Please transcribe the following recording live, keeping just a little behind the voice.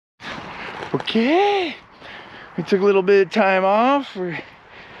Okay, we took a little bit of time off. We're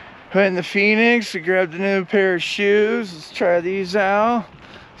heading to Phoenix. We grabbed a new pair of shoes. Let's try these out.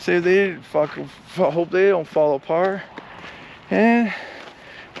 See if they hope they don't fall apart. And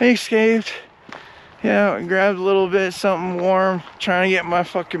we escaped. Yeah, I grabbed a little bit something warm, trying to get my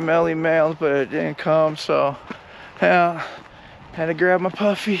fucking Melly mailed, but it didn't come. So yeah, had to grab my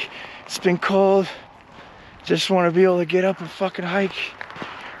puffy. It's been cold. Just want to be able to get up and fucking hike.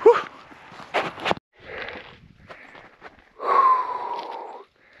 Whew.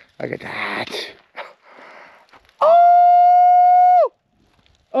 Look at that. Oh!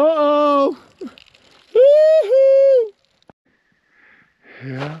 Uh-oh! Woohoo!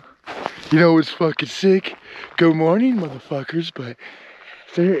 Yeah. You know what's fucking sick? Good morning, motherfuckers, but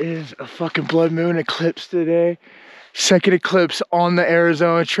there is a fucking blood moon eclipse today. Second eclipse on the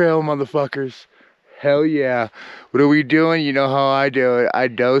Arizona Trail, motherfuckers. Hell yeah. What are we doing? You know how I do it. I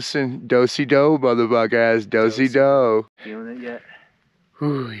dosey-do, motherfuckers. Dosey-do. Feeling it yet?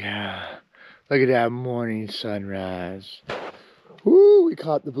 Ooh, yeah. Look at that morning sunrise. Woo, we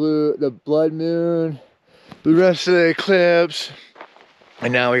caught the blood moon, the rest of the eclipse,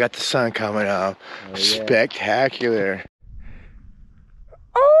 and now we got the sun coming up. Oh, yeah. Spectacular.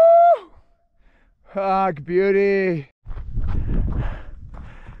 Oh! Fuck, beauty.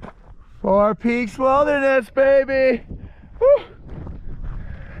 Four Peaks Wilderness, baby. Woo.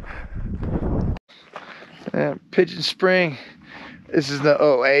 Pigeon Spring. This is the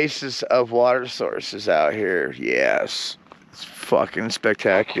oasis of water sources out here. Yes, it's fucking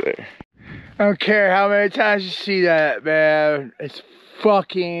spectacular. I don't care how many times you see that, man. It's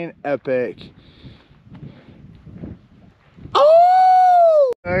fucking epic.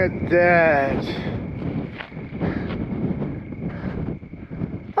 Oh! Look at that.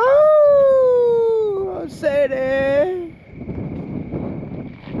 Oh, Sadie.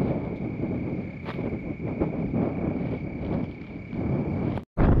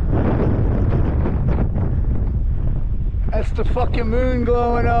 That's the fucking moon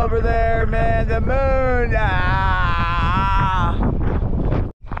glowing over there, man. The moon. Ah.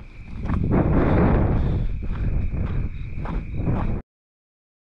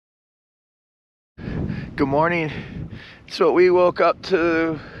 Good morning. That's what we woke up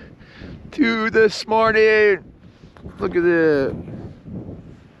to this morning. Look at it.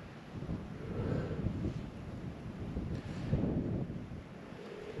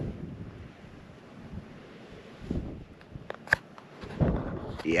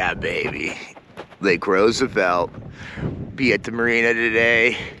 Yeah, baby. Lake Roosevelt. Be at the marina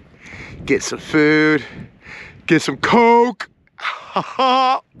today. Get some food. Get some Coke.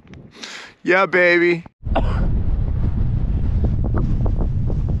 Yeah, baby.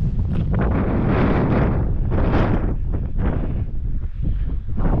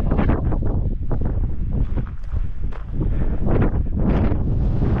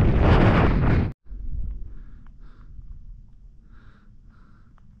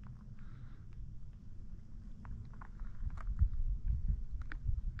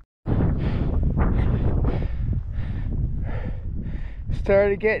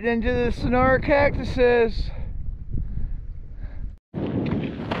 Started getting into the Sonora cactuses.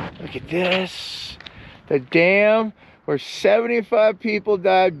 Look at this. The dam where 75 people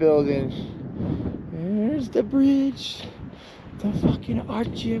died building. There's the bridge. The fucking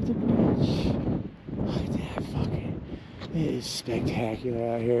archie of the bridge. Look at that fucking. It is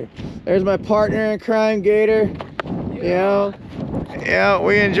spectacular out here. There's my partner in crime, Gator. Yeah,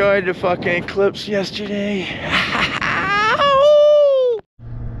 we enjoyed the fucking eclipse yesterday.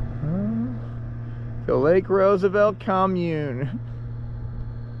 The Lake Roosevelt Commune.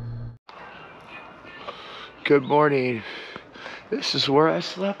 Good morning. This is where I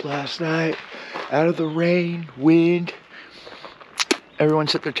slept last night. Out of the rain, wind. Everyone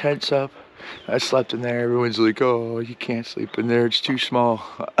set their tents up. I slept in there. Everyone's like, oh, you can't sleep in there. It's too small.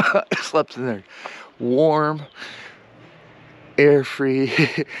 I slept in there. Warm, air free.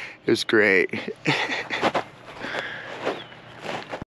 It was great.